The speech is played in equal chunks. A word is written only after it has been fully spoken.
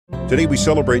Today we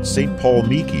celebrate St. Paul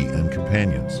Miki and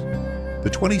companions. The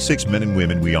 26 men and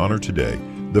women we honor today,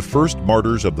 the first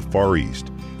martyrs of the Far East,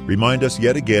 remind us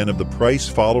yet again of the price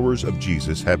followers of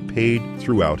Jesus have paid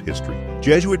throughout history.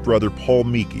 Jesuit brother Paul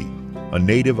Miki, a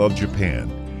native of Japan,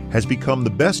 has become the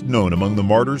best known among the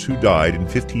martyrs who died in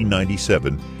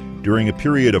 1597 during a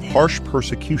period of harsh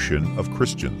persecution of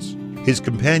Christians. His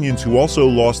companions who also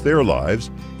lost their lives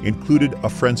included a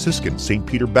Franciscan, St.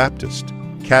 Peter Baptist,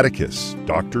 catechists,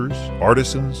 doctors,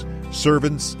 artisans,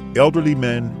 servants, elderly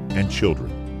men, and children.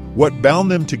 What bound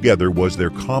them together was their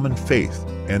common faith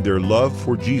and their love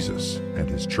for Jesus and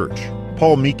His church.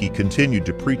 Paul Miki continued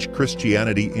to preach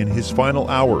Christianity in his final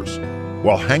hours.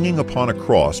 While hanging upon a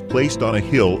cross placed on a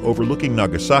hill overlooking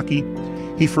Nagasaki,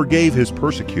 he forgave his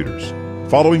persecutors.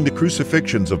 Following the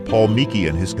crucifixions of Paul Miki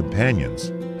and his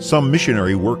companions, some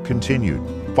missionary work continued.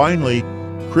 Finally,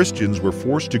 Christians were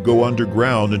forced to go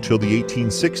underground until the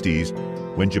 1860s,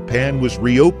 when Japan was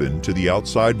reopened to the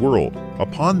outside world.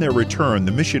 Upon their return,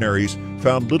 the missionaries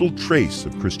found little trace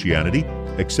of Christianity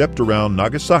except around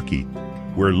Nagasaki,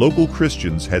 where local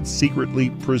Christians had secretly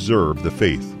preserved the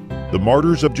faith. The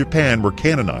martyrs of Japan were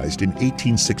canonized in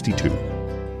 1862.